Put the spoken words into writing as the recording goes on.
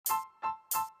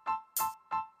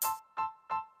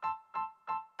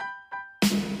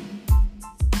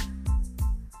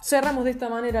cerramos de esta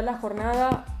manera la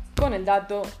jornada con el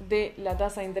dato de la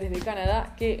tasa de interés de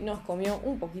Canadá, que nos comió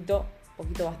un poquito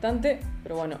bastante,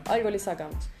 pero bueno, algo le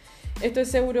sacamos. Esto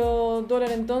es euro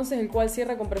dólar entonces, el cual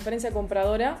cierra con preferencia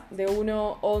compradora de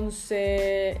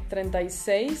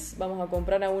 1.1136. Vamos a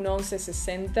comprar a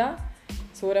 1.1160.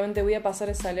 Seguramente voy a pasar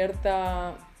esa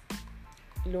alerta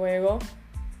luego.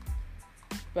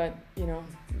 But, you know,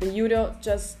 the euro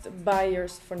just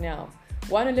buyers for now.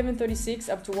 1.1136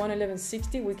 up to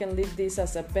 1.1160. We can leave this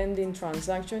as a pending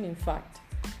transaction, in fact.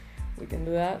 We can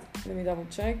do that. Let me double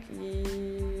check.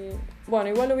 Y bueno,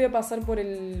 igual lo voy a pasar por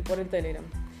el Telegram.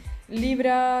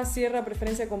 Libra cierra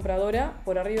preferencia compradora,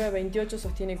 por arriba de 28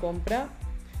 sostiene compra.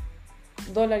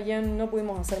 Dólar yen no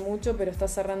pudimos hacer mucho, pero está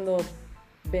cerrando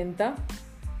venta.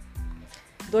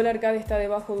 Dólar CAD está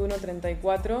debajo de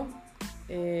 1.34.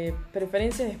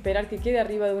 Preferencia es esperar que quede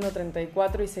arriba de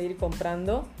 1.34 y seguir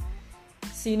comprando.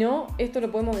 Si no, esto lo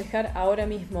podemos dejar ahora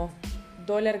mismo.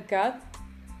 Dólar CAD,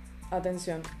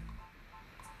 atención,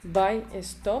 buy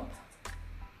stop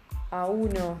a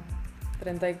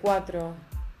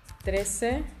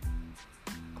 1.3413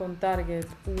 con target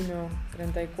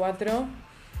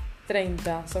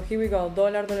 1.3430. So here we go,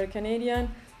 dollar Canadian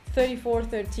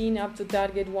 34.13 up to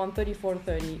target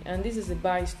 1.3430, and this is a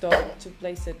buy stop to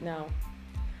place it now.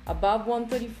 Above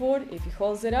 1.34, if it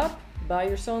holds it up,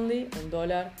 buyers only on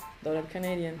dollar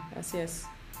Canadian. Así es.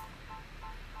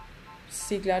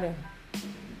 Sí, claro.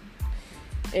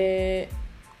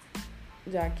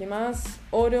 Ya, ¿qué más?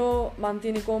 Oro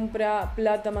mantiene compra,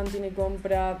 plata mantiene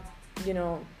compra,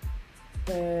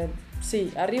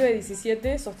 sí, arriba de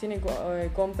 17 sostiene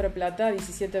compra plata,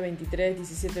 17.23,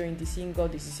 17.25,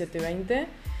 17.20.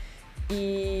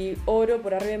 Y oro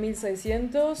por arriba de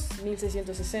 1600,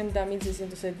 1660,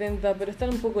 1670, pero están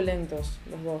un poco lentos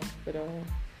los dos, pero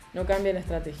no cambia la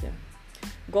estrategia.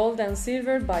 Gold and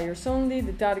silver, buyers only.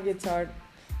 The targets are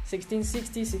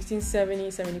 1660,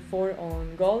 1670, 74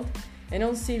 on gold. And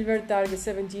on silver, target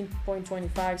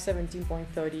 17.25,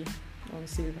 17.30 on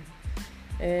silver.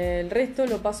 El resto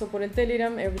lo paso por el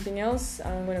Telegram. Everything else,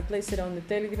 I'm going to place it on the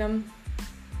Telegram.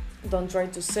 Don't try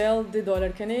to sell the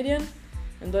dollar Canadian.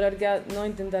 En dólar CAD no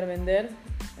intentar vender.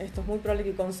 Esto es muy probable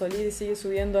que consolide y sigue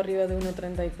subiendo arriba de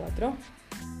 1.34.